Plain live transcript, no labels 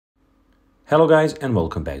Hello guys and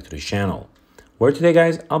welcome back to the channel, where today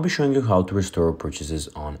guys I'll be showing you how to restore purchases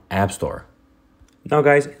on App Store. Now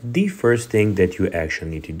guys, the first thing that you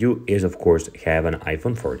actually need to do is of course have an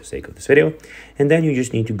iPhone for the sake of this video, and then you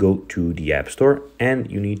just need to go to the App Store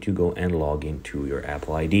and you need to go and log into your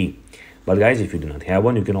Apple ID. But guys, if you do not have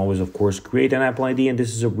one, you can always of course create an Apple ID, and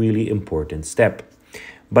this is a really important step.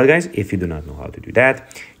 But guys, if you do not know how to do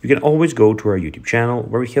that, you can always go to our YouTube channel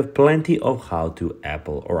where we have plenty of how to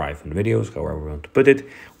Apple or iPhone videos, however we want to put it,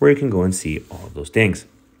 where you can go and see all of those things.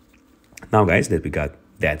 Now guys, that we got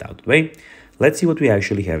that out of the way, let's see what we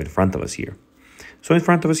actually have in front of us here. So in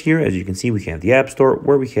front of us here, as you can see, we have the App Store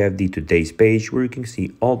where we have the today's page where you can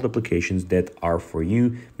see all the applications that are for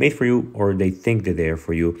you, made for you, or they think that they are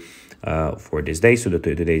for you for this day. So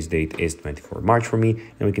today's date is 24 March for me,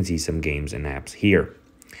 and we can see some games and apps here.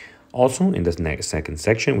 Also, in the second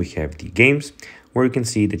section, we have the games, where you can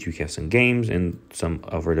see that you have some games and some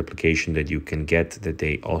other application that you can get that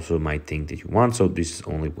they also might think that you want. So this is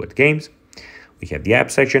only with games. We have the app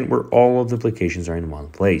section where all of the applications are in one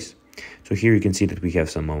place. So here you can see that we have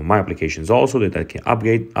some of my applications also that I can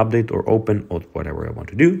update or open or whatever I want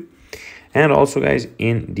to do. And also guys,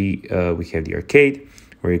 in the we have the arcade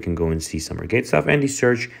where you can go and see some arcade stuff, and the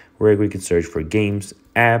search where we can search for games,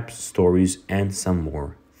 apps, stories, and some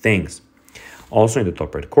more things. Also in the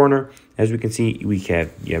top right corner, as we can see, we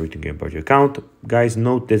have everything about your account. Guys,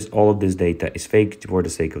 note this, all of this data is fake for the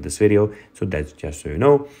sake of this video, so that's just so you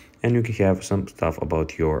know. And you can have some stuff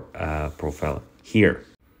about your profile here.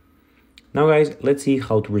 Now guys, let's see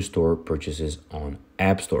how to restore purchases on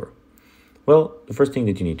App Store. Well, the first thing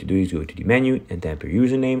that you need to do is go to the menu and type your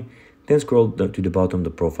username, then scroll to the bottom of the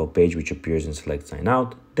profile page which appears and select sign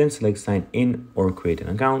out, then select sign in or create an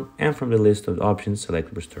account, and from the list of the options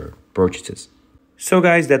select restore purchases. So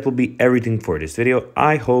guys, that will be everything for this video.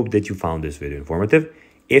 I hope that you found this video informative.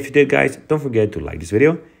 If you did guys, don't forget to like this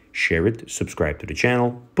video, share it, subscribe to the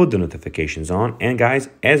channel, put the notifications on, and guys,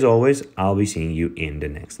 as always, I'll be seeing you in the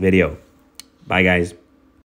next video. Bye guys.